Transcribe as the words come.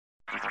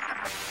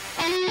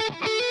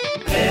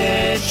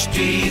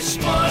HD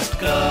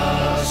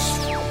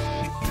Smartcast.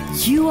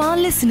 You are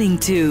listening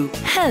to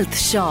Health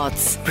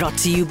Shots brought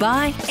to you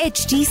by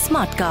HD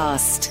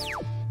Smartcast.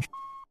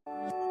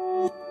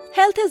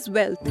 Health is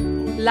wealth.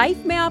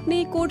 Life में आपने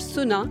ये coat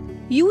सुना,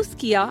 use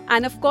किया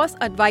end of course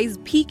advice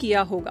भी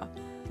किया होगा.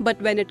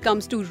 But when it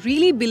comes to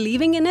really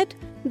believing in it,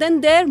 then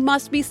there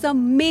must be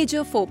some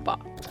major फोपा.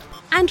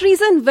 And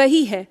reason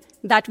वही है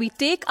that we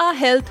take our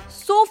health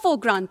so for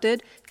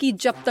granted कि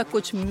जब तक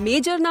कुछ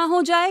मेजर ना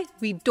हो जाए,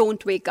 we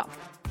don't wake up.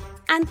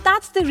 And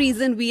that's the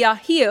reason we are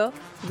here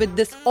with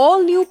this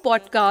all-new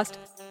podcast,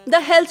 The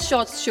Health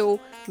Shots Show,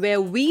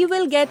 where we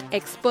will get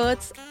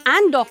experts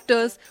and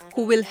doctors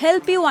who will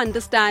help you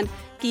understand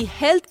कि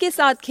health के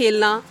साथ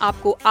खेलना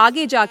आपको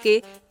आगे जाके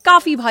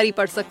काफी भारी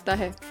पड़ सकता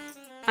है.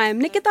 I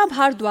am Nikita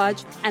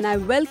Bhardwaj and I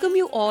welcome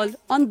you all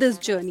on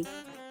this journey.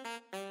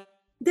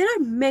 There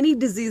are many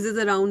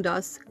diseases around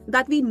us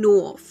that we know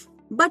of.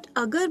 But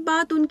अगर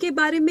बात उनके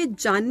बारे में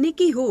जानने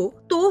की हो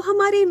तो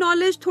हमारी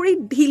नॉलेज थोड़ी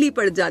ढीली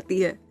पड़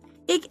जाती है.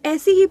 एक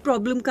ऐसी ही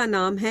प्रॉब्लम का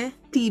नाम है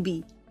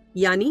टीबी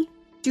यानी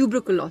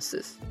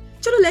tuberculosis.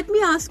 चलो let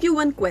me ask you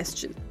one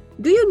question.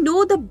 Do you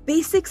know the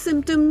basic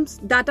symptoms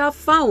that are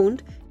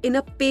found in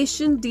a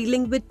patient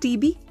dealing with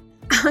TB?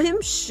 I am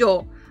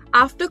sure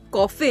after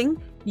coughing,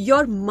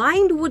 your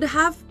mind would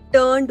have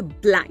turned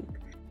blank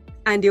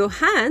and your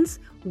hands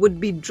would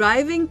be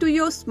driving to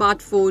your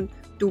smartphone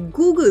to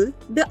Google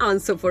the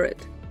answer for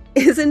it.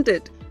 Isn't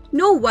it?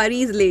 No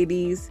worries,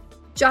 ladies.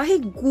 चाहे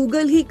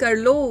Google ही कर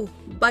लो,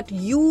 but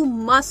you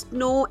must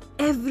know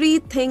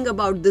everything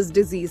about this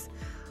disease,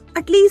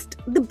 at least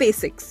the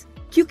basics.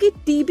 क्योंकि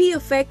TB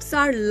affects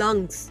our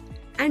lungs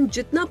and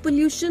जितना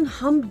pollution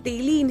हम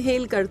daily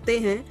inhale करते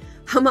हैं,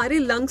 हमारे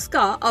lungs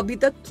का अभी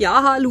तक क्या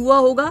हाल हुआ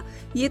होगा,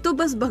 ये तो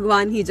बस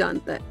भगवान ही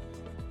जानता है.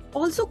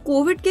 Also,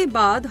 COVID के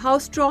बाद how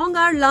strong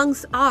our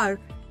lungs are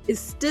is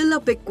still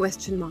a big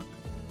question mark.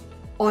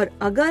 और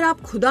अगर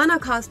आप खुदा ना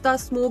खास्ता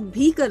स्मोक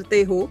भी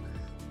करते हो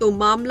तो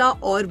मामला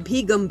और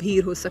भी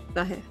गंभीर हो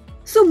सकता है.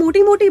 सो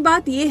मोटी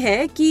बात ये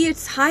है कि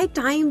it's high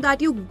time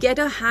that you get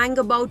a hang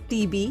about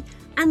TB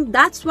and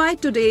that's why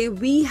today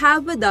we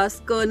have with us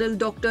colonel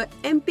doctor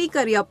MP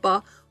Cariappa,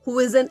 who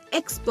is an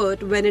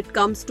expert when it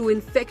comes to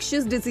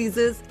infectious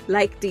diseases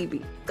like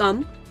TB.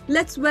 Come,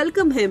 let's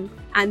welcome him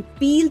and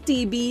peel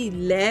TB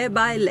layer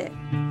by layer.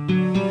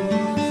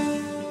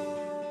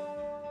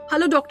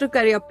 Hello, Dr.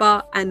 Cariappa,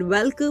 and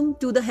welcome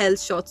to the Health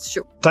Shots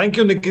Show. Thank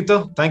you, Nikita.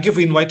 Thank you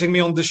for inviting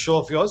me on this show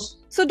of yours.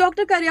 So,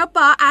 Dr.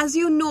 Cariappa, as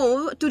you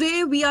know,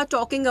 today we are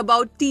talking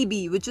about TB,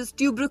 which is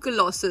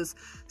tuberculosis.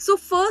 So,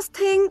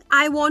 first thing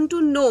I want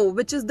to know,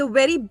 which is the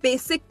very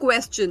basic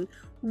question,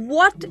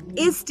 what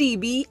is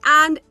TB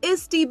and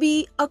is TB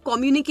a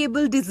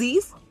communicable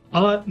disease?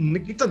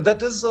 Nikita,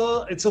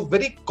 it's a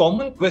very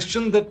common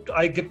question that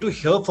I get to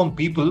hear from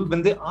people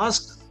when they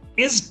ask,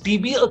 is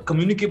TB a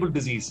communicable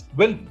disease?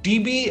 Well,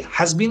 TB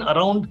has been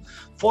around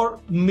for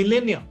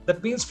millennia.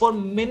 That means for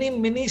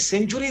many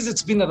centuries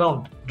it's been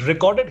around.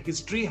 Recorded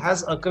history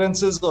has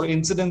occurrences or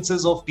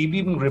incidences of TB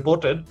being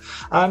reported,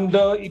 and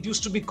it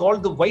used to be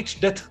called the White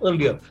Death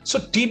earlier. So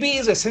TB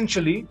is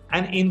essentially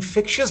an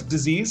infectious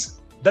disease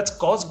that's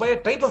caused by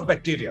a type of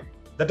bacteria.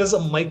 That is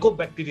a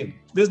mycobacterium.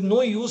 There's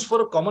no use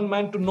for a common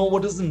man to know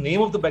what is the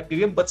name of the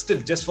bacterium, but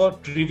still, just for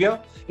trivia,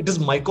 it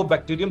is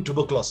Mycobacterium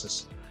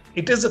tuberculosis.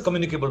 It is a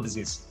communicable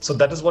disease. So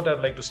that is what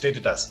I'd like to state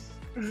it as.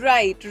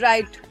 Right.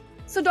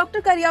 So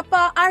Dr. Cariappa,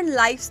 our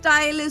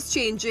lifestyle is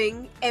changing.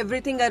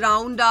 Everything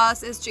around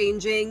us is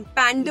changing.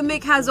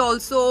 Pandemic has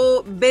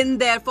also been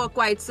there for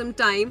quite some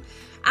time.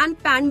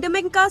 And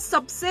pandemic का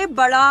सबसे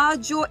बड़ा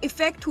जो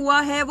effect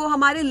हुआ है वो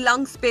हमारे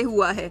lungs पे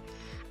हुआ है.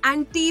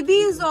 And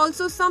TB is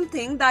also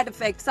something that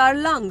affects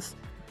our lungs.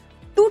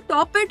 To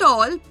top it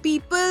all,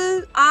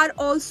 people are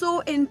also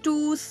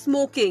into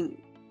smoking.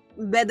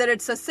 Whether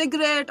it's a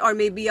cigarette or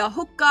maybe a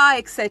hookah,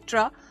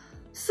 etc.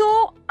 So,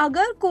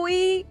 अगर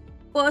कोई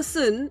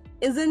person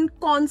is in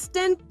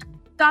constant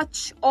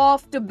touch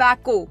of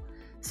tobacco,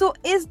 so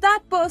is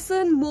that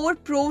person more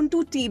prone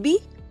to TB?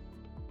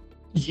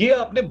 ये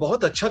आपने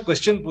बहुत अच्छा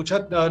question पूछा,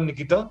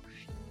 निकिता.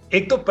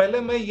 एक तो पहले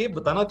मैं ये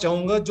बताना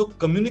चाहूंगा, जो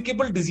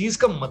कम्युनिकेबल डिजीज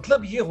का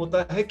मतलब ये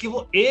होता है कि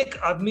वो एक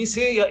आदमी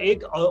से या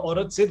एक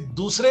औरत से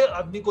दूसरे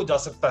आदमी को जा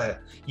सकता है.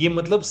 ये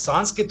मतलब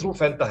सांस के थ्रू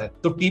फैलता है.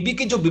 तो टीबी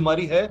की जो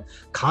बीमारी है,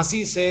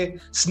 खांसी से,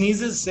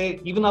 स्नीजेस से,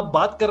 इवन आप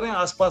बात कर रहे हैं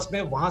आसपास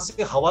में, वहां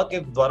से हवा के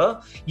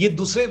द्वारा ये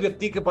दूसरे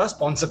व्यक्ति के पास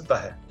पहुंच सकता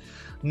है.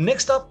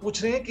 नेक्स्ट आप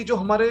पूछ रहे हैं कि जो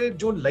हमारे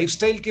जो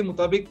लाइफस्टाइल के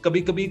मुताबिक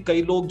कभी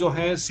कई लोग जो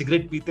हैं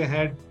सिगरेट पीते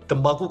हैं,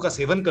 तंबाकू का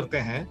सेवन करते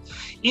हैं.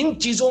 इन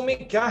चीजों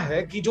में क्या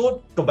है कि जो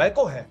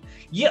टोबैको है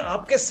ये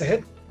आपके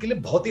सेहत के लिए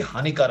बहुत ही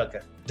हानिकारक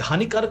है.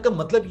 हानिकारक का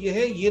मतलब ये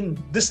है, ये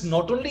this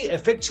not only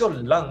affects your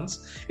lungs,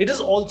 it is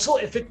also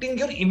affecting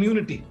your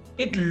immunity.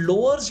 It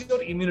lowers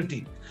your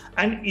immunity,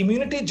 and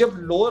immunity जब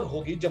लोअर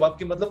होगी, जब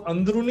आपकी मतलब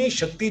अंदरूनी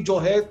शक्ति जो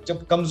है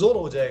जब कमजोर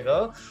हो जाएगा,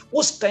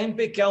 उस टाइम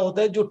पे क्या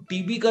होता है, जो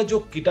टीबी का जो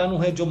कीटाणु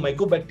है, जो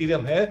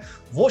माइकोबैक्टीरियम है,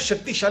 वो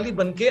शक्तिशाली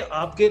बनके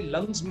आपके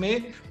लंग्स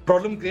में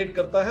प्रॉब्लम क्रिएट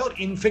करता है और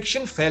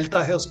इन्फेक्शन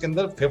फैलता है उसके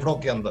अंदर, फेफड़ों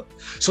के अंदर.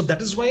 सो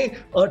that is why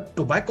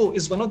tobacco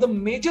is one of the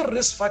major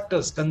risk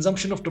factors.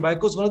 Consumption of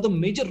tobacco is one of the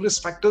major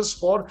risk factors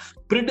for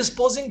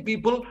predisposing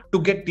people to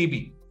get TB.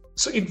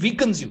 So it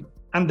weakens you.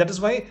 And that is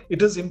why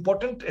it is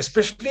important,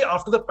 especially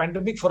after the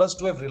pandemic, for us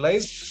to have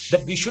realized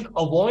that we should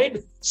avoid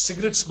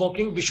cigarette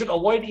smoking. We should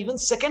avoid even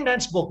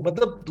second-hand smoke.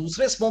 मतलब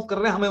दूसरे smoke कर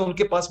रहे हैं, हमें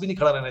उनके पास भी नहीं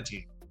खड़ा रहना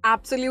चाहिए.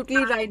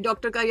 Absolutely right,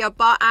 Dr.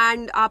 Cariappa.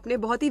 And आपने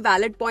बहुत ही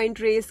valid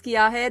point raise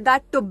किया है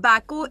that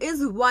tobacco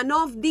is one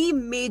of the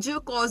major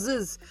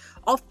causes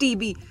of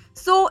TB.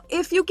 So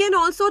if you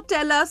can also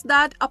tell us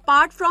that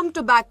apart from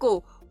tobacco,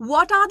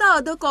 what are the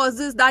other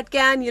causes that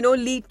can,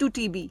 lead to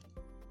TB?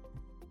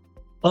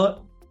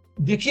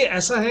 देखिए,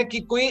 ऐसा है कि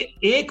कोई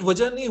एक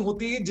वजह नहीं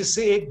होती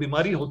जिससे एक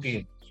बीमारी होती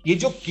है. ये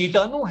जो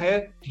कीटाणु है,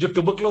 जो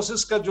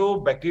ट्यूबरक्लोसिस का जो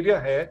बैक्टीरिया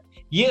है,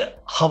 ये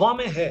हवा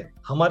में है.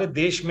 हमारे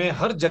देश में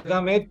हर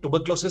जगह में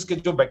ट्यूबरक्लोसिस के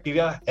जो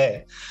बैक्टीरिया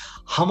है,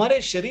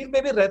 हमारे शरीर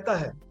में भी रहता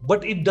है,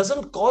 but it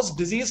doesn't cause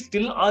disease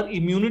till our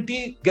immunity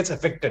gets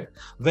affected.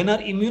 When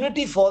our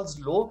immunity false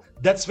low,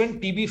 that's when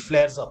TB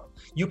फ्लेयर्स up.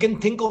 You can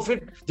think of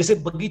it जैसे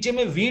बगीचे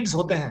में वीड्स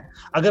होते हैं,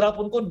 अगर आप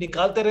उनको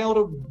निकालते रहे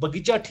और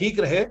बगीचा ठीक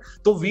रहे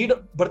तो वीड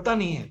बढ़ता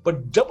नहीं है,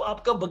 बट जब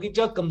आपका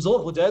बगीचा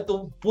कमजोर हो जाए तो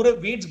पूरे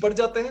वीड्स बढ़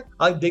जाते हैं,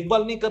 आप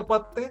देखभाल नहीं कर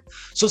पाते हैं.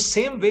 So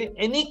same way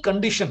any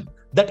condition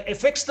that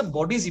affects the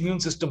body's immune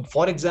system,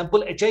 for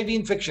example HIV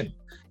infection.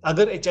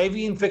 अगर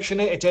HIV infection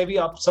है, HIV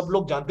आप सब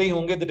लोग जानते ही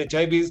होंगे that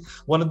HIV is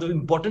one of the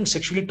important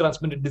sexually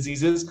transmitted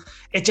diseases.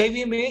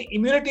 HIV में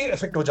immunity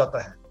affect हो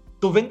जाता है.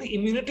 So when the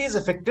immunity is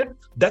affected,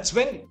 that's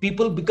when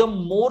people become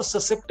more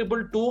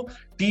susceptible to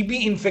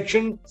TB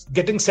infection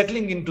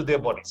settling into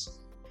their bodies.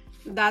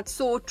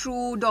 That's so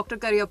true,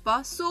 Dr.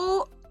 Cariappa.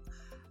 So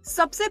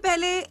सबसे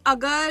पहले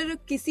अगर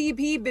किसी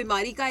भी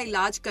बीमारी का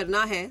इलाज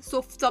करना है,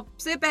 सो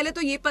सबसे पहले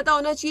तो ये पता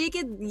होना चाहिए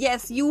कि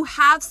yes, you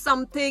have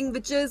something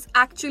which is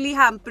actually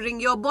hampering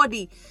your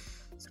body.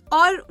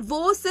 और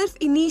वो सिर्फ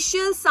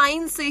इनिशियल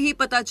साइंस से ही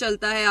पता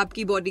चलता है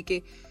आपकी बॉडी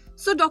के.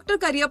 सो doctor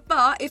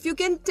Cariappa, if you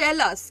can tell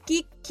us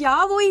कि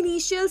क्या वो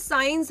इनिशियल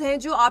साइंस हैं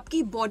जो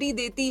आपकी बॉडी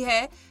देती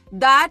है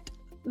that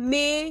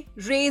may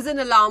raise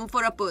an alarm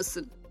for a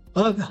person?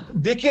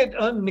 देखिए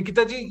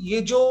निकिता जी,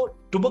 ये जो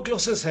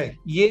ट्यूबरक्लोसिस है,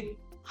 ये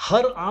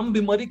हर आम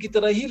बीमारी की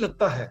तरह ही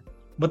लगता है.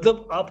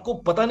 मतलब आपको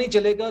पता नहीं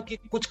चलेगा कि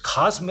कुछ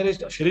खास मेरे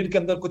शरीर के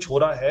अंदर कुछ हो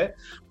रहा है,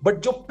 बट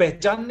जो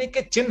पहचानने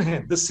के चिन्ह हैं,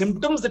 the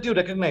symptoms that you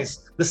recognize,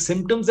 the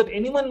symptoms that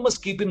anyone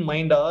must keep in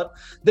mind are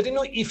that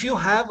if you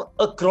have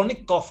a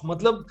chronic cough,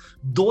 मतलब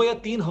 2 या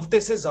 3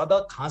 हफ्ते से ज्यादा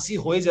खांसी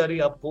हो जा रही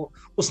है आपको,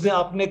 उसने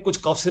आपने कुछ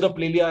कफ सिरप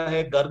ले लिया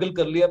है, गार्गल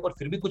कर लिया, पर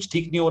फिर भी कुछ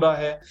ठीक नहीं हो रहा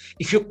है.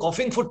 If you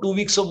coughing for 2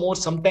 weeks or more,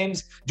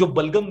 sometimes जो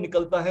बलगम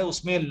निकलता है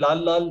उसमें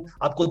लाल लाल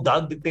आपको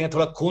दाग दिखते हैं,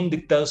 थोड़ा खून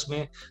दिखता है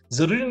उसमें.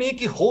 जरूरी नहीं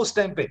कि हो उस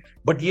टाइम पे,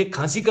 बट ये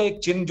खांसी का एक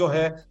चिन्ह जो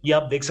है ये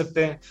आप देख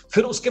सकते हैं.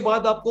 फिर उसके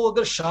बाद आपको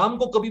अगर शाम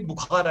को कभी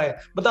बुखार आए,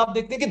 मतलब आप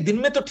देखते हैं कि दिन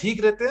में तो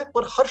ठीक रहते हैं,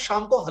 पर हर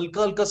शाम को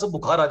हल्का हल्का सा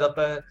बुखार आ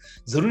जाता है.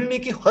 जरूरी नहीं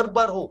कि हर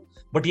बार हो,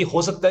 बट ये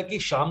हो सकता है कि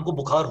शाम को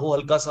बुखार हो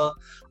हल्का सा.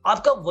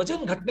 आपका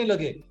वजन घटने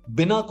लगे,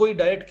 बिना कोई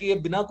डाइट किए,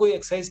 बिना कोई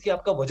एक्सरसाइज किए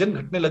आपका वजन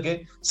घटने लगे,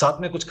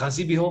 साथ में कुछ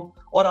खांसी भी हो,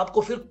 और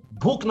आपको फिर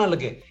भूख ना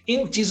लगे.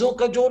 इन चीजों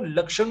का जो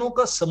लक्षणों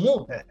का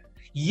समूह है,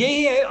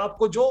 यही है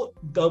आपको जो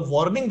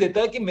वार्निंग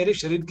देता है कि मेरे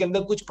शरीर के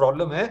अंदर कुछ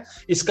प्रॉब्लम है,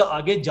 इसका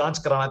आगे जांच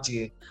कराना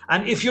चाहिए.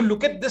 And if you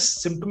look at this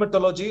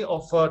symptomatology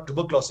of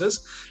tuberculosis,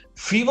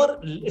 fever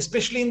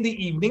specially in the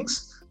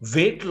evenings,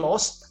 weight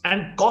loss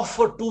and cough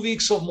for 2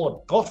 weeks or more.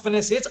 Cough when I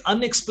say it's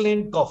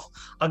unexplained cough.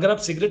 अगर आप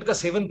सिगरेट का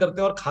seven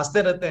करते हैं और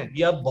खांसते रहते हैं,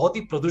 या बहुत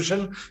ही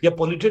प्रदूषण या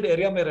पॉल्यूटेड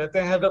एरिया में रहते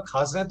हैं, अगर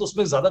खांस रहे हैं तो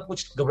उसमें ज्यादा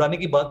कुछ घबराने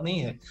की बात नहीं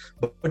है.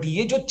 बट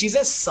ये जो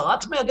चीजें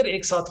साथ में अगर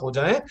एक साथ हो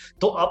जाएं,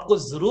 तो आपको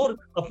जरूर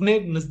अपने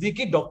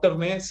नजदीकी डॉक्टर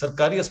में,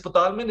 सरकारी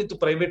अस्पताल में, नहीं तो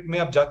प्राइवेट में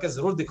आप जाके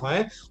जरूर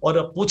दिखवाएं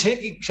और पूछें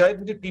कि शायद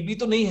मुझे टीबी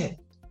तो नहीं है.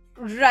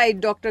 Right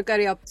doctor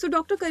Cariappa. So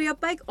doctor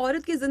Cariappa, एक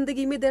औरत की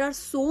जिंदगी में there are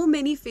so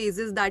many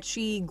phases that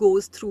she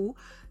goes through,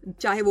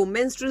 चाहे वो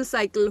मेंस्ट्रुअल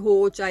साइकिल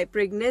हो, चाहे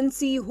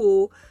प्रेगनेंसी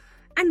हो,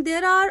 and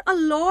there are a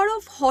lot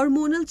of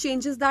hormonal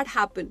changes that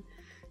happen.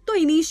 तो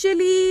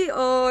इनिशियली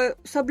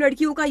सब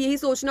लड़कियों का यही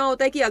सोचना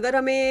होता है कि अगर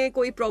हमें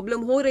कोई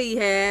प्रॉब्लम हो रही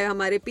है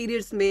हमारे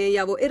पीरियड्स में,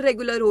 या वो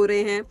इरेगुलर हो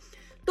रहे हैं,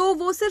 तो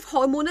वो सिर्फ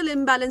हार्मोनल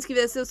इम्बैलेंस की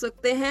वजह से हो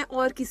सकते हैं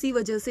और किसी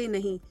वजह से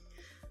नहीं.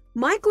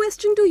 My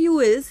question to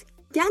you is,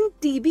 can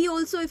TB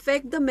also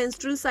affect the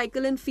menstrual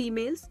cycle in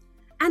females,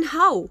 and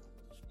how?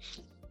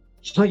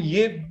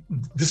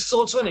 This is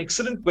also an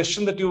excellent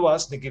question that you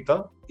asked, Nikita.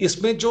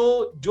 इसमें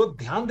जो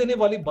ध्यान देने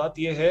वाली बात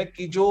यह है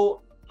कि जो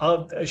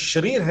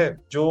शरीर है,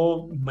 जो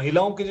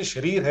महिलाओं के जो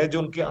शरीर है, जो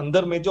उनके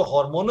अंदर में जो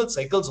हार्मोनल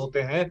साइकिल्स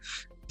होते हैं,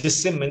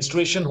 जिससे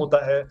मेंस्ट्रुएशन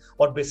होता है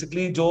और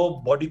बेसिकली जो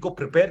बॉडी को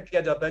प्रिपेयर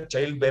किया जाता है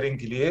चाइल्ड बेयरिंग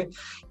के लिए,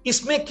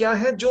 इसमें क्या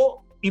है,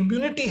 जो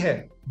इम्यूनिटी है,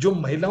 जो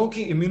महिलाओं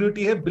की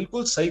इम्यूनिटी है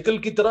बिल्कुल साइकिल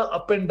की तरह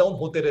अप एंड डाउन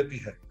होते रहती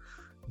है।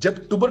 जब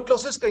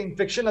ट्यूबरक्लोसिस का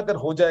इंफेक्शन अगर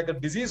हो जाए, अगर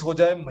डिजीज हो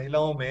जाए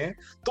महिलाओं में,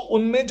 तो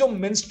उनमें जो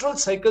मेंस्ट्रुअल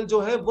साइकिल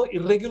जो है वो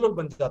इरेगुलर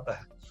बन जाता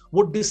है,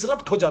 वो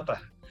डिसरप्ट हो जाता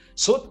है।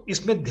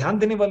 इसमें ध्यान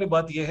देने वाली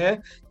बात यह है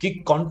कि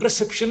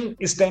कॉन्ट्रासेप्शन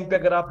इस टाइम पे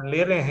अगर आप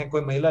ले रहे हैं,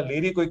 कोई महिला ले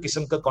रही है कोई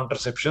किस्म का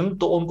कॉन्ट्रासेप्शन,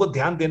 तो उनको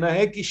ध्यान देना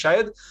है कि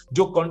शायद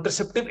जो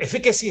कॉन्ट्रासेप्टिव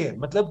एफिकेसी है,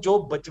 मतलब जो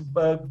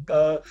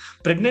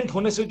प्रेग्नेंट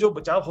होने से जो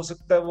बचाव हो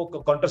सकता है वो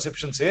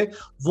कॉन्ट्रासेप्शन से,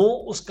 वो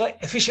उसका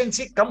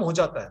एफिशिएंसी कम हो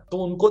जाता है, तो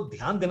उनको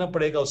ध्यान देना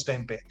पड़ेगा उस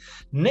टाइम पे।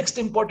 नेक्स्ट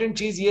इंपॉर्टेंट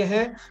चीज ये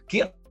है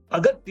कि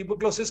अगर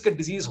ट्यूबरक्लोसिस का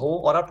डिजीज हो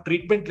और आप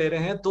ट्रीटमेंट ले रहे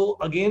हैं, तो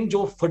अगेन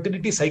जो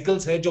फर्टिलिटी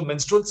साइकिल्स है, जो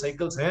मेंस्ट्रुअल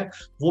साइकिल्स हैं,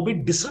 वो भी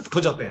डिसरप्ट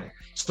हो जाते हैं।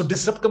 तो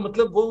डिसरप्ट का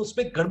मतलब वो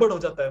उसमें गड़बड़ हो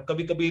जाता है,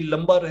 कभी कभी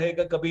लंबा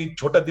रहेगा, कभी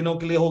छोटा दिनों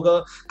के लिए होगा,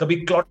 कभी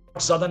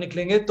क्लॉट ज्यादा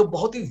निकलेंगे, तो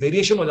बहुत ही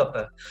वेरिएशन हो जाता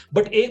है।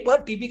 बट एक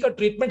बार टीबी का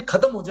ट्रीटमेंट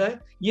खत्म हो जाए,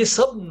 ये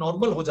सब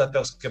नॉर्मल हो जाता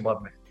है उसके बाद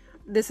में।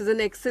 This is an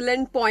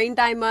excellent point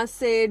I must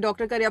say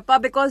doctor Cariappa,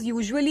 because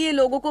usually ये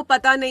लोगों को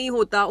पता नहीं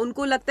होता,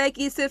 उनको लगता है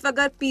कि सिर्फ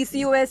अगर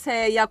पीसीओएस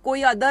है या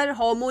कोई अदर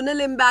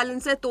हार्मोनल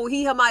इम्बैलेंस है तो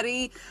ही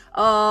हमारी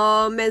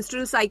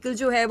मेंस्ट्रुअल साइकिल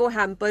जो है वो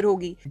हैम्पर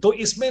होगी। तो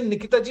इसमें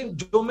निकिता जी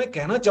जो मैं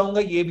कहना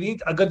चाहूंगा ये भी,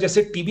 अगर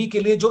जैसे टीबी के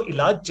लिए जो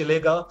इलाज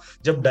चलेगा,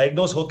 जब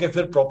डायग्नोस होके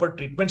फिर प्रॉपर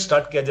ट्रीटमेंट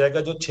स्टार्ट किया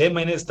जाएगा, जो 6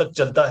 महीने तक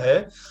चलता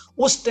है,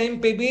 उस टाइम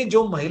पे भी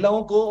जो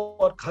महिलाओं को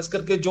और खास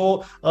करके जो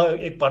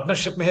एक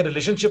पार्टनरशिप में है,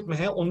 रिलेशनशिप में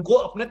है, उनको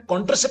अपने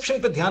कॉन्ट्रासेप्शन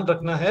पे ध्यान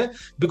रखना है।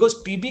 बिकॉज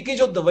टीबी की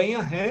जो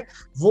दवाइयां हैं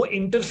वो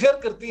इंटरफेयर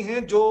करती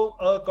हैं जो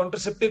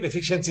कॉन्ट्रासेप्टिव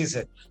एफिशिएंसीज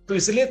है, तो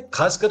इसलिए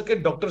खास करके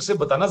डॉक्टर से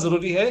बताना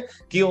जरूरी है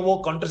कि वो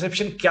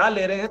कॉन्ट्रासेप्शन क्या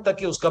ले रहे हैं,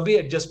 ताकि उसका भी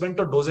एडजस्टमेंट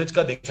और डोजेज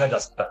का देखा जा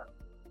सकता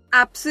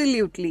है।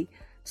 एब्सोल्युटली।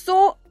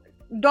 सो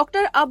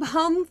डॉक्टर, अब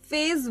हम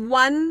phase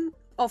 1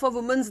 of a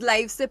woman's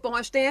life से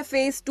पहुंचते हैं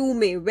phase 2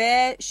 में,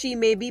 where she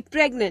may be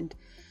pregnant.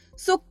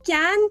 So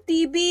can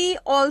TB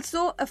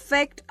also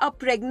affect a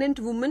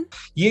pregnant woman?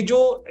 ये जो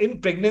in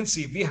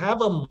pregnancy we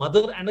have a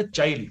mother and a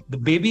child, the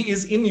baby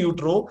is in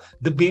utero,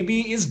 the baby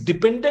is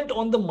dependent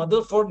on the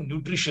mother for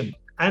nutrition,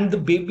 and the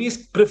baby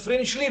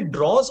preferentially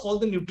draws all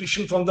the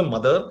nutrition from the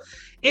mother.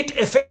 It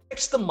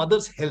affects the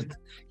mother's health.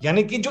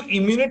 यानी कि जो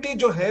immunity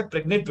जो है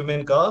pregnant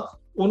women का,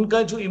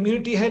 उनका जो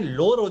immunity है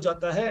lower हो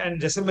जाता है। एंड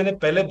जैसे मैंने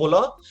पहले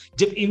बोला,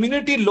 जब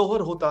इम्यूनिटी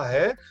लोअर होता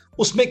है,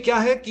 उसमें क्या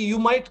है कि you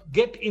might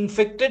get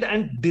infected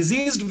and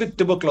diseased with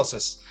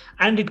tuberculosis,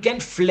 and it can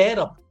flare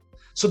up.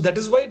 So that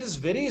is why it is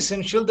very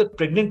essential that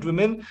pregnant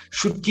women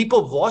should keep a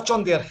watch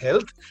on their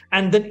health,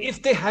 and then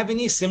if they have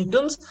any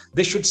symptoms,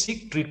 they should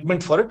seek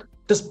treatment for it.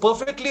 It is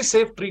perfectly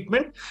safe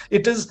treatment.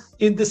 It is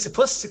in this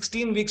first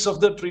 16 weeks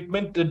of the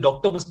treatment, the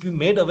doctor must be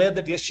made aware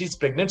that yes, she is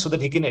pregnant, so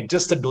that he can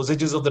adjust the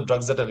dosages of the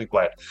drugs that are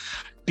required.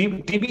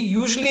 TB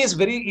usually is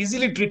very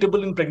easily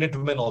treatable in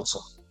pregnant women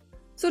also.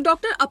 So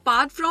doctor,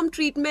 apart from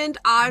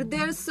treatment, are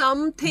there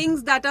some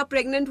things that a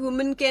pregnant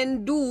woman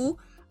can do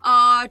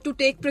to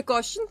take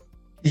precaution?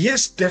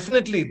 Yes,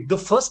 definitely. The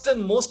first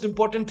and most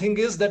important thing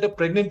is that a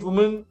pregnant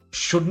woman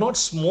should not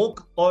smoke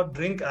or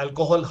drink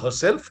alcohol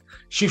herself.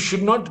 She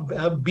should not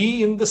be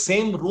in the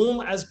same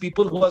room as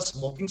people who are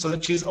smoking, so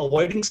that she is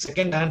avoiding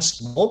second-hand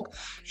smoke.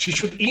 She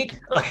should eat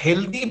a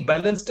healthy,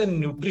 balanced and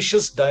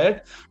nutritious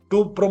diet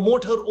to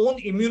promote her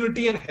own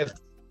immunity and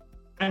health.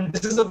 And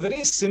this is a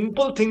very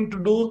simple thing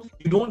to do.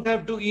 You don't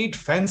have to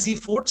eat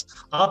fancy foods.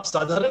 आप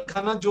साधारण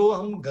खाना जो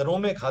हम घरों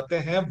में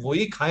खाते हैं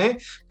वही खाएं,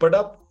 पर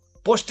आप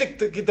पौष्टिक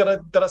की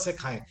तरह से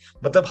खाएं।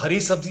 मतलब हरी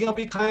सब्जियां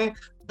भी खाएं,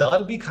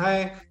 दाल भी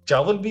खाएं,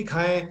 चावल भी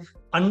खाएं,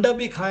 अंडा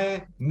भी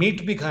खाएं,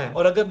 मीट भी खाएं,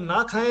 और अगर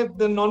ना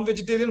खाएं नॉन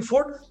वेजिटेरियन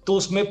फूड, तो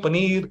उसमें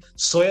पनीर,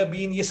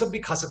 सोयाबीन, ये सब भी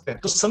खा सकते हैं।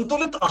 तो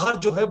संतुलित आहार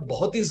जो है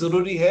बहुत ही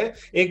जरूरी है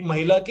एक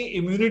महिला की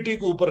इम्यूनिटी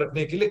को ऊपर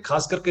रखने के लिए,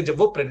 खास करके जब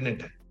वो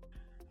प्रेग्नेंट है।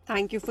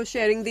 Thank you for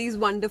sharing these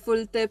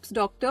wonderful tips,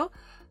 doctor.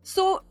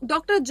 So,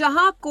 doctor,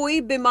 जहाँ कोई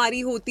बीमारी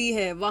होती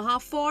है वहाँ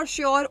फॉर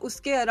श्योर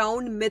उसके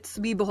अराउंड मिथ्स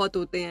भी बहुत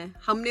होते हैं।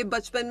 हमने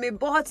बचपन में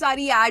बहुत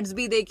सारी एड्स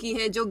भी देखी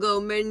हैं जो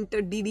गवर्नमेंट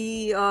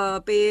डीडी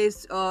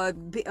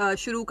पे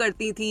शुरू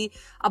करती थी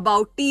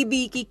अबाउट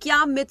टीबी की।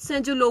 क्या मिथ्स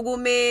हैं जो लोगों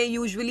में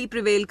यूजुअली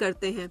प्रिवेल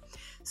करते हैं?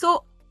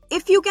 सो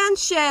if you can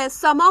share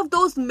some of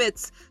those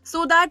myths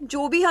so that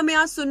जो भी हमें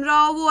आज सुन रहा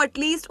हो वो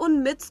एटलीस्ट उन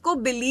myths को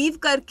बिलीव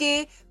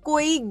करके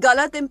कोई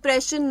गलत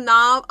इंप्रेशन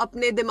ना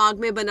अपने दिमाग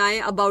में बनाए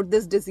अबाउट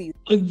दिस डिजीज।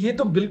 ये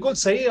तो बिल्कुल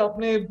सही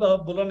आपने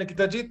बोला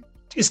निकिता जी।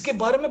 इसके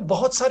बारे में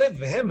बहुत सारे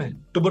वहम हैं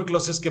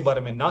ट्यूबरक्लोसिस के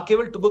बारे में, ना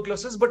केवल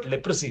ट्यूबरक्लोसिस बट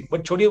लेप्रेसी,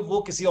 बट छोड़िए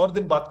वो किसी और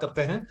दिन बात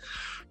करते हैं।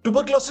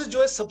 ट्यूबरक्लोसिस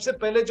जो है, सबसे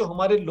पहले जो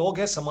हमारे लोग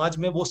हैं समाज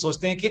में वो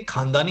सोचते हैं कि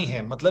खानदानी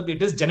है, मतलब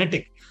इट इज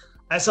जेनेटिक।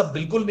 ऐसा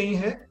बिल्कुल नहीं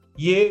है।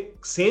 ये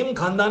सेम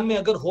खानदान में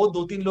अगर हो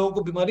 2-3 लोगों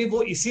को बीमारी,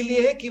 वो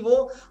इसीलिए है कि वो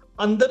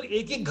अंदर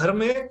एक ही घर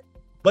में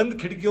बंद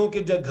खिड़कियों के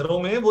घरों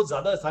में वो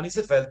ज्यादा आसानी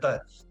से फैलता है।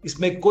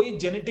 इसमें कोई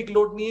जेनेटिक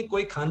लोड नहीं है,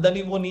 कोई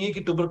खानदानी वो नहीं है कि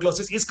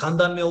ट्यूबरक्लोसिस इस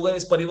खानदान में होगा,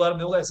 इस परिवार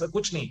में होगा, ऐसा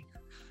कुछ नहीं।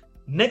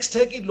 नेक्स्ट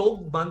है कि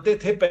लोग मानते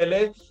थे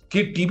पहले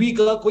कि टीबी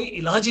का कोई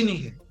इलाज ही नहीं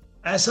है।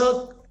 ऐसा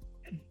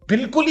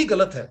बिल्कुल ही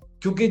गलत है,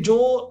 क्योंकि जो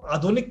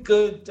आधुनिक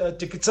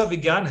चिकित्सा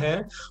विज्ञान है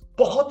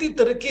बहुत ही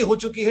तरक्की हो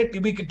चुकी है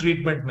टीबी की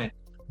ट्रीटमेंट में।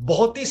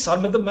 बहुत ही साल,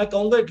 मतलब मैं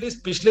कहूंगा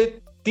एटलीस्ट पिछले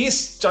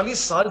 30-40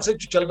 साल से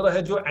चल रहा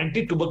है जो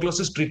एंटी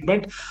ट्यूबरकुलोसिस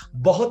ट्रीटमेंट,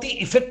 बहुत ही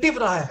इफेक्टिव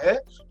रहा है।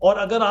 और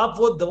अगर आप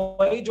वो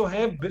दवाई जो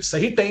है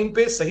सही टाइम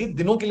पे सही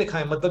दिनों के लिए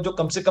खाएं, मतलब जो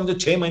कम से कम जो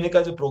 6 महीने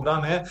का जो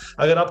प्रोग्राम है,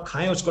 अगर आप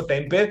खाएं उसको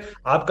टाइम पे,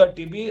 आपका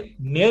टीबी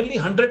नियरली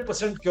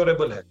 100%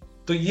 क्योरेबल है।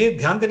 तो ये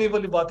ध्यान देने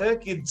वाली बात है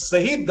कि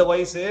सही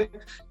दवाई से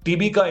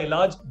टीबी का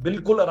इलाज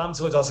बिल्कुल आराम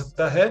से हो जा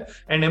सकता है।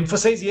 एंड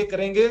एम्फसाइज ये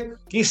करेंगे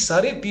कि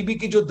सारे टीबी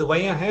की जो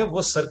दवाइयां हैं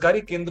वो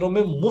सरकारी केंद्रों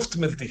में मुफ्त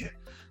मिलती है।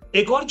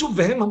 एक और जो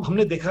वहम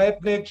हमने देखा है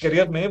अपने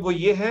करियर में वो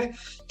ये है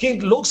कि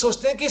लोग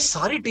सोचते हैं कि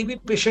सारी टीबी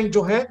पेशेंट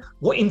जो है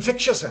वो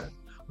इन्फेक्शियस है।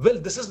 Well,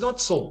 this is not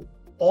so.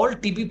 All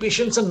TB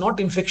patients are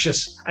not infectious,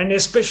 and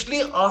especially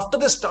after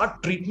they start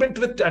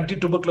treatment with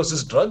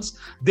anti-tuberculosis drugs,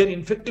 their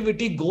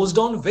infectivity goes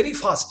down very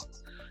fast.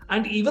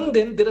 And even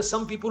then, there are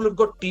some people who've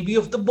got TB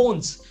of the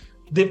bones,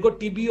 they've got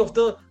TB of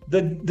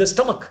the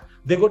stomach,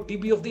 they've got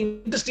TB of the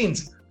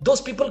intestines.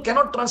 Those people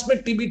cannot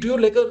transmit TB to you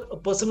like a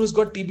person who's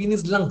got TB in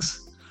his lungs.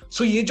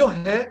 So ये जो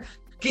है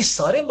कि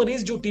सारे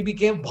मरीज जो TB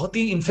के हैं बहुत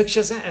ही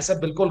इन्फेक्शियस हैं, ऐसा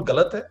बिल्कुल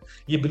गलत है,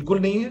 ये बिल्कुल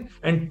नहीं है।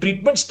 एंड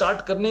ट्रीटमेंट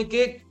स्टार्ट करने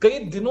के कई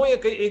दिनों या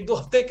कई 1-2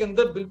 हफ्ते के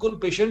अंदर बिल्कुल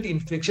पेशेंट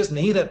इन्फेक्शियस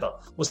नहीं रहता,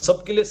 वो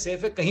सबके लिए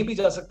सेफ है, कहीं भी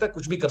जा सकता है,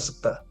 कुछ भी कर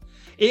सकता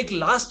है। एक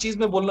लास्ट चीज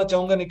मैं बोलना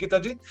चाहूंगा निकिता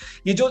जी,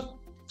 ये जो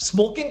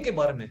स्मोकिंग के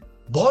बारे में,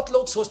 बहुत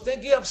लोग सोचते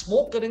हैं कि आप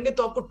स्मोक करेंगे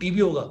तो आपको टीबी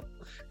होगा।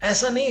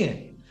 ऐसा नहीं है।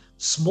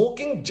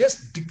 Smoking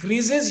just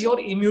decreases your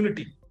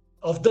immunity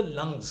of the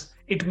lungs.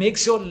 It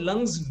makes your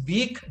lungs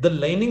weak, the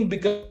lining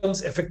becomes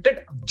affected.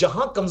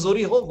 जहां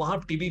कमजोरी हो वहां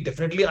टीबी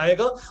डेफिनेटली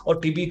आएगा और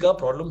टीबी का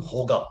प्रॉब्लम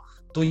होगा।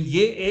 तो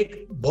ये एक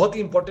बहुत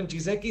ही इंपॉर्टेंट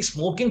चीज है कि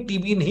स्मोकिंग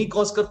टीबी नहीं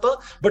कॉज करता,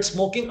 बट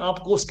स्मोकिंग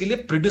आपको उसके लिए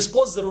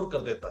प्रिडिस्पोज जरूर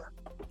कर देता है।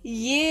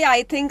 ये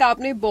आई थिंक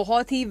आपने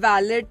बहुत ही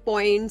वैलिड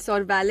पॉइंट्स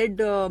और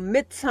वैलिड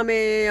मिथ्स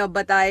हमें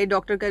बताए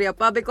डॉक्टर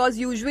करियप्पा, बिकॉज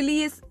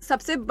यूजुअली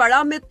सबसे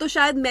बड़ा मिथ तो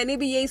शायद मैंने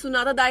भी यही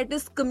सुना था, दैट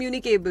इज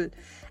कम्युनिकेबल।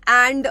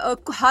 एंड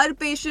हर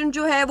पेशेंट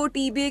जो है वो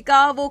टीबी का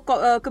वो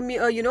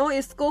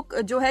इसको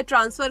जो है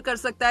ट्रांसफर कर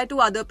सकता है to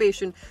other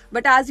patient,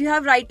 but as you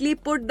have rightly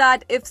put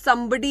that if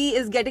somebody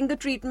is getting the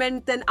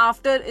treatment then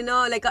after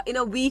in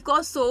a week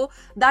और so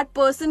that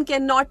person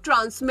can not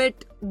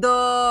transmit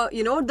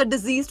the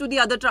disease to the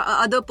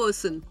other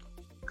person.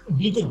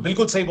 बिल्कुल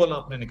बिल्कुल सही बोला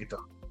आपने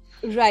Nikita.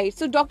 Right.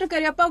 So, Dr.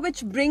 Cariappa,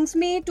 which brings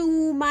me to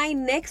my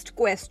next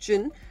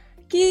question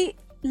कि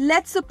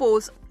let's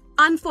suppose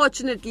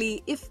unfortunately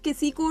if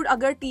किसी को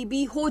अगर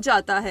TB हो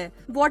जाता है,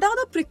 what are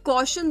the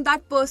precautions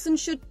that person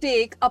should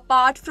take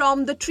apart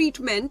from the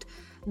treatment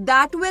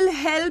that will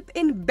help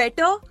in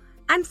better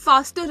and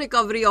faster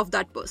recovery of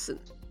that person?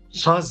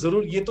 हाँ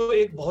जरूर, ये तो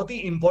एक बहुत ही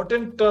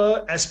important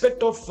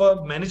aspect of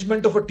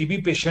management of a TB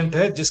patient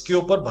है, जिसके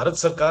ऊपर भारत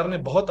सरकार ने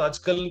बहुत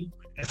आजकल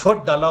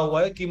एफर्ट डाला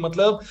हुआ है कि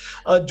मतलब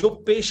जो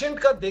पेशेंट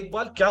का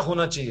देखभाल क्या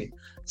होना चाहिए।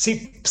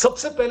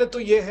 सबसे पहले तो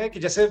ये है कि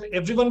जैसे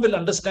everyone will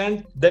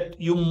understand that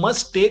you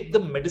must take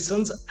the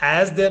medicines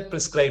as they are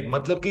prescribe.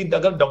 मतलब कि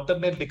अगर डॉक्टर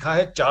ने लिखा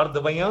है 4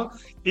 दवाइयां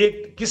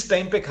एक किस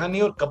टाइम पे खानी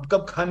है और कब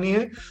कब खानी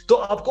है, तो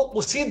आपको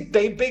उसी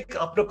टाइम पे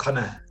आपको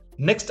खाना है।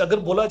 नेक्स्ट, अगर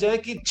बोला जाए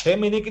कि 6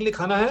 महीने के लिए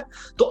खाना है,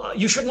 तो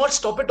you should not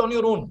stop it on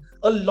your own.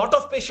 A lot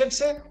of patients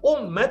से ओ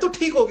मैं तो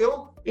ठीक हो गया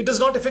हूं, it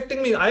is not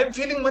affecting me, I am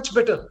feeling much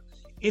better.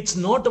 It's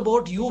not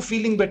about you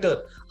feeling better.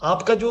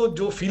 आपका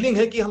जो फीलिंग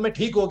है कि हमें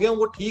ठीक हो गया,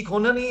 वो ठीक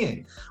होना नहीं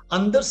है।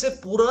 अंदर से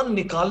पूरा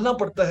निकालना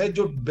पड़ता है,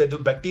 जो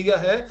बैक्टीरिया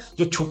है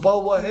जो छुपा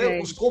हुआ है,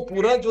 उसको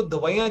पूरा, जो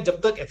दवाइयां जब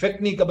तक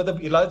इफेक्ट नहीं,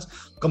 मतलब इलाज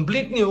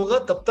कंप्लीट नहीं होगा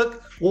तब तक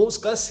वो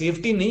उसका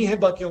सेफ्टी नहीं है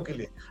बाकियों के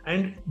लिए।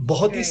 एंड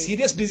बहुत ही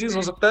सीरियस डिजीज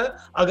हो सकता है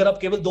अगर आप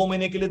केवल 2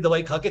 महीने के लिए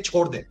दवाई खा के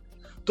छोड़ दें।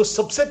 तो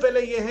सबसे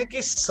पहले यह है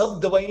कि सब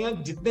दवाइयां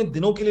जितने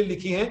दिनों के लिए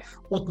लिखी हैं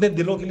उतने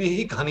दिनों के लिए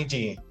ही खानी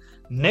चाहिए।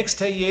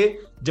 नेक्स्ट है ये,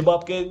 जब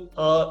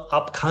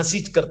आप खांसी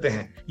करते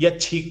हैं या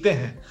छींकते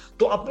हैं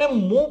तो अपने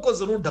मुंह को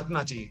जरूर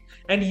ढकना चाहिए।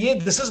 एंड ये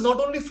this is not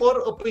only for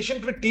a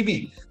patient with TB,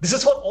 this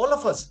is for all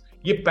of us.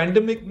 ये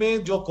पैंडेमिक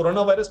में जो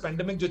कोरोना वायरस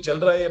पैंडेमिक जो चल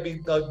रहा है अभी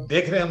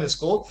देख रहे हैं हम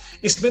इसको,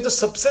 इसमें तो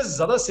सबसे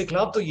ज्यादा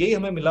सिखलाव तो यही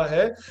हमें मिला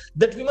है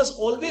that we must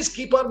always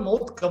keep our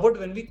mouth covered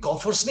when we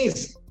cough और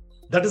sneeze.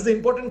 That is the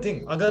important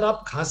thing. अगर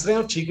आप खांस रहे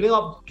हैं और छींक रहे हैं,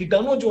 आप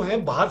कीटाणु जो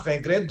है बाहर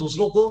फेंक रहे हैं,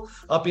 दूसरों को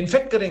आप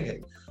इन्फेक्ट करेंगे।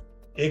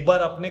 एक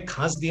बार आपने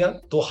खांस दिया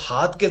तो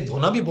हाथ के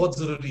धोना भी बहुत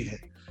जरूरी है।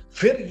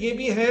 फिर ये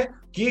भी है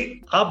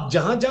कि आप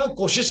जहां जहां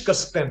कोशिश कर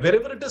सकते हैं,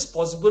 wherever it is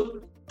possible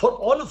for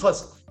all of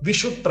us, we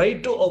should try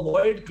to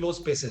avoid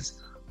close spaces.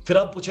 फिर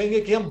आप पूछेंगे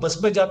कि हम बस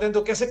में जाते हैं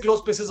तो कैसे क्लोज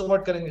स्पेसेस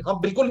अवॉइड करेंगे? हम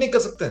बिल्कुल नहीं कर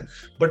सकते हैं,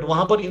 बट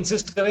वहां पर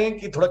इंसिस्ट करें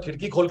कि थोड़ा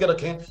खिड़की खोल के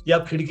रखें, या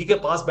आप खिड़की के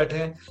पास बैठे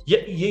हैं,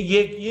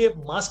 ये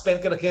मास्क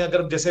पहन के रखें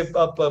अगर जैसे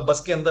आप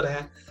बस के अंदर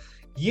हैं।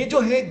 ये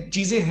जो है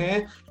चीजें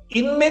हैं,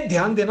 इनमें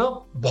ध्यान देना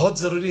बहुत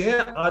जरूरी है।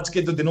 आज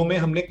के जो दिनों में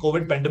हमने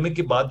कोविड पैंडेमिक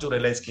के बाद जो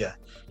रियलाइज किया है।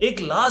 एक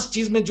लास्ट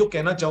चीज में जो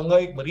कहना चाहूंगा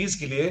एक मरीज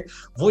के लिए,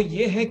 वो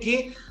ये है कि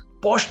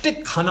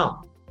पौष्टिक खाना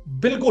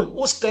बिल्कुल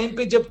उस टाइम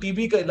पे जब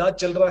टीबी का इलाज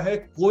चल रहा है,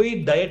 कोई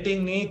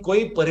डाइटिंग नहीं,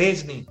 कोई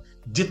परहेज नहीं,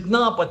 जितना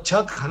आप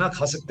अच्छा खाना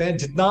खा सकते हैं,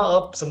 जितना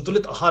आप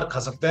संतुलित आहार खा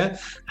सकते हैं,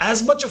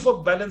 as much of a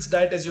balanced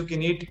diet as you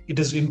can eat, it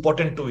is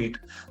important to eat.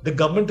 The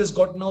government has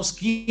got now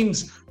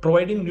schemes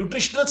providing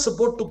nutritional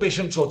support to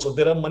patients also.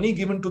 There are money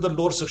given to the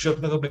lower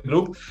socioeconomic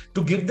group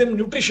to give them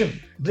nutrition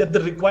at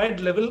the required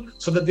level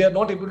so that they are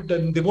not able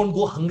to, they won't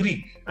go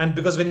hungry. And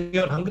because when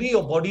you're hungry,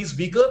 your body is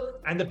weaker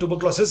and the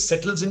tuberculosis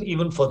settles in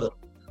even further.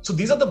 So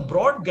these are the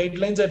broad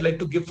guidelines I'd like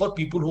to give for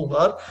people who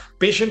are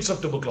patients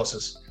of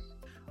tuberculosis.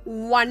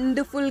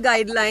 Wonderful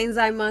guidelines,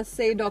 I must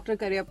say, Dr.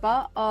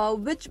 Cariappa.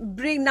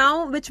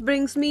 Which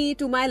brings me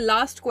to my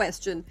last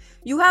question.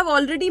 You have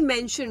already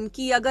mentioned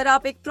कि अगर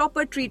आप एक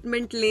proper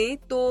treatment लें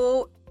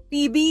तो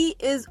TB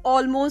is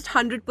almost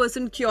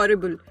 100%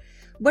 curable.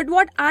 But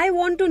what I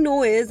want to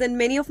know is, and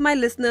many of my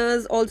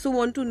listeners also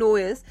want to know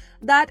is,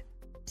 that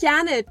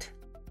can it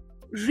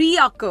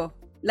reoccur?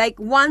 Like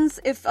once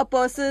if a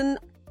person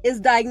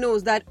is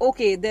diagnosed that,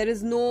 okay, there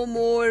is no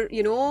more,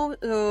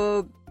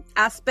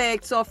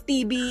 aspects of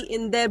TB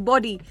in their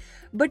body,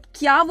 but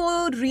क्या वो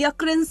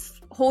reoccurrence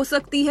हो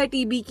सकती है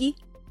TB की?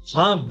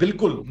 हाँ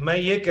बिल्कुल, मैं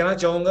ये कहना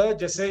चाहूंगा,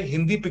 जैसे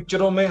हिंदी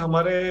पिक्चरों में,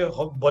 हमारे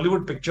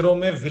बॉलीवुड पिक्चरों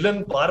में विलन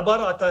बार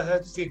बार आता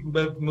है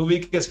मूवी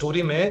के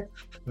स्टोरी में,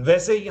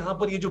 वैसे यहाँ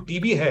पर ये जो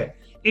टीबी है,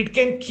 it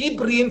can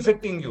keep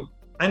रीइंफेक्टिंग you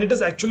and it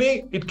is actually,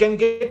 it can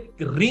get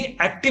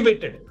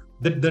reactivated.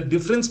 The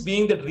difference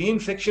being that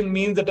reinfection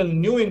means that a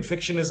new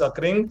infection is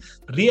occurring.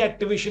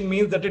 Reactivation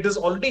means that it is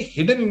already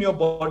hidden in your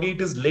body,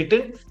 it is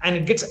latent and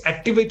it gets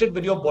activated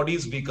when your body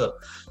is weaker.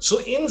 So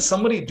in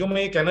summary, जो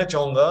मैं ये कहना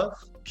चाहूंगा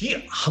कि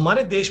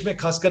हमारे देश में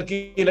खास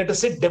करके लेट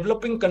अस से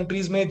डेवलपिंग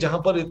कंट्रीज में, जहां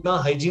पर इतना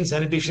हाइजीन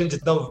सैनिटेशन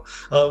जितना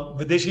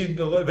विदेशी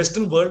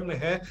वेस्टर्न वर्ल्ड में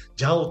है,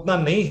 जहां उतना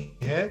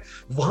नहीं है,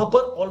 वहां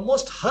पर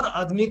ऑलमोस्ट हर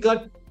आदमी का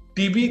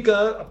टीबी का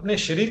अपने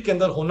शरीर के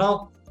अंदर होना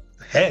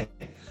है.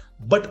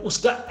 बट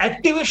उसका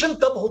एक्टिवेशन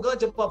तब होगा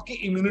जब आपकी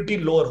इम्यूनिटी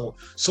लोअर हो.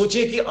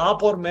 सोचिए कि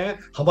आप और मैं,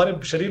 हमारे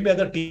शरीर में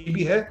अगर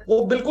टीबी है, वो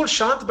बिल्कुल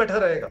शांत बैठा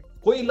रहेगा,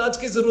 कोई इलाज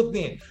की जरूरत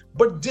नहीं है.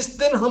 बट जिस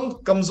दिन हम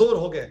कमजोर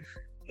हो गए,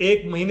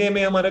 एक महीने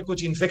में हमारा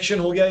कुछ इन्फेक्शन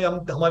हो गया, या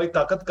हमारी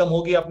ताकत कम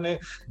हो गई, आपने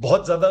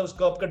बहुत ज्यादा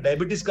उसका आपका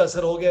डायबिटीज का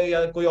असर हो गया,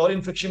 या कोई और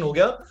इन्फेक्शन हो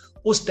गया,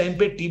 उस टाइम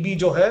पे टीबी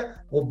जो है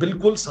वो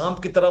बिल्कुल सांप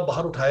की तरह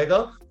बाहर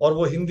उठाएगा और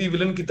वो हिंदी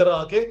विलन की तरह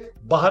आके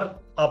बाहर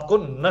आपको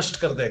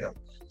नष्ट कर देगा.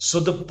 So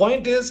the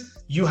point is,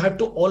 you have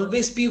to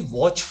always be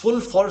watchful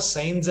for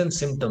signs and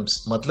symptoms.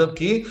 मतलब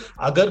कि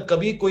अगर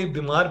कभी कोई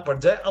बीमार पड़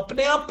जाए,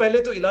 अपने आप पहले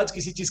तो इलाज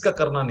किसी चीज का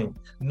करना नहीं,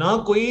 ना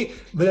कोई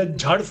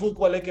झाड़ फूक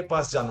वाले के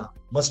पास जाना.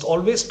 Must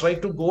always try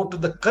to go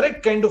to the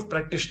correct kind of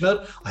practitioner,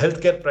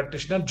 healthcare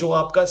practitioner, जो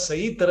आपका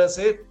सही तरह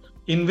से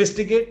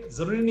इन्वेस्टिगेट,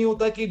 जरूरी नहीं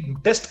होता कि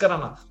टेस्ट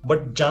कराना,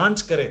 बट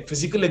जांच करे,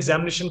 फिजिकल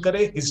एग्जामिनेशन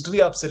करे, हिस्ट्री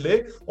आपसे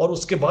ले, और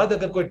उसके बाद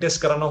अगर कोई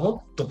टेस्ट कराना हो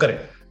तो करे.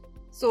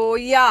 So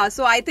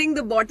I think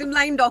the bottom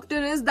line, doctor,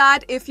 is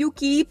that if you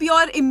keep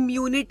your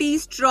immunity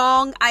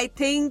strong, I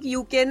think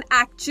you can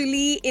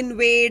actually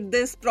invade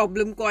this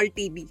problem called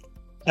TB.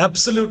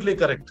 Absolutely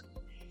correct.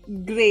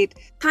 Great.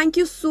 Thank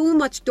you so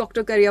much,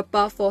 Dr.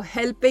 Cariappa, for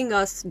helping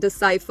us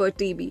decipher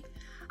TB.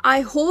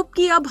 I hope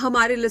कि अब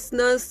हमारे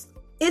listeners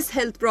इस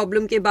health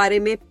problem के बारे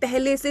में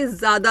पहले से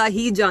ज़्यादा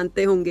ही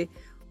जानते होंगे.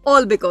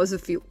 All because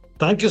of you.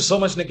 Thank you so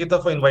much, Nikita,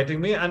 for inviting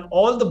me, and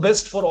all the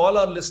best for all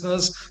our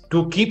listeners to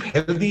keep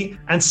healthy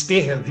and stay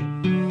healthy.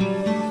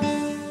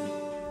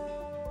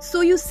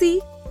 So you see,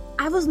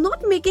 I was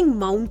not making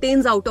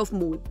mountains out of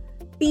mole.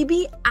 TB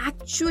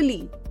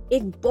actually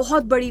एक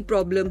बहुत बड़ी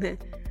problem है,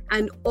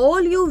 and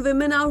all you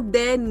women out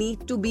there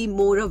need to be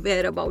more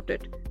aware about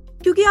it.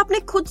 क्योंकि आपने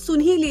खुद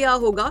सुन ही लिया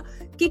होगा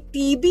कि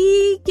TB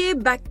के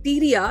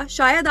बैक्टीरिया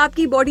शायद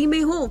आपकी बॉडी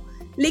में हो,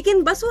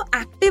 लेकिन बस वो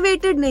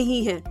एक्टिवेटेड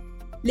नहीं है.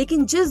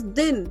 लेकिन जिस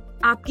दिन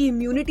आपकी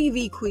इम्यूनिटी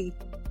वीक हुई,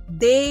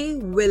 they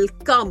will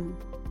come,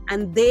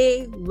 and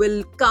they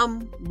will come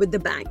with the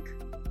bang.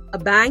 A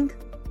bang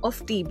of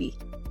TB.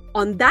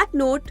 On that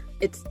note,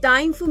 it's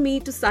time for me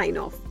to sign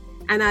off.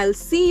 And I'll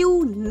see you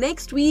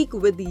next week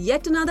with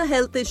yet another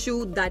health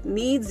issue that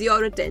needs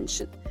your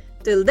attention.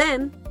 Till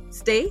then,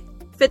 stay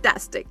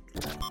fitastic.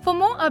 For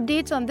more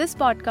updates on this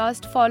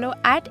podcast, follow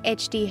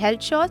 @HT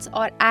Health Shots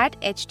or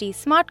 @HT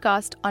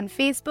Smartcast on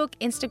Facebook,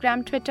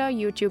 Instagram, Twitter,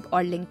 YouTube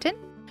or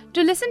LinkedIn.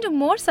 To listen to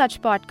more such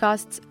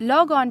podcasts,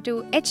 log on to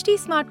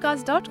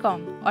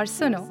htsmartcast.com और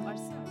सुनो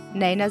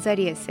नए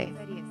नजरिए से.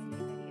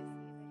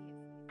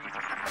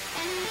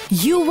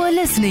 You were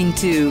listening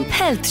to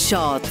Health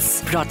Shots,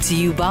 brought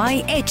to you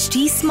by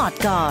HT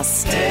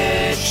Smartcast.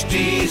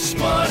 HT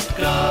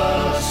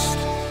Smartcast.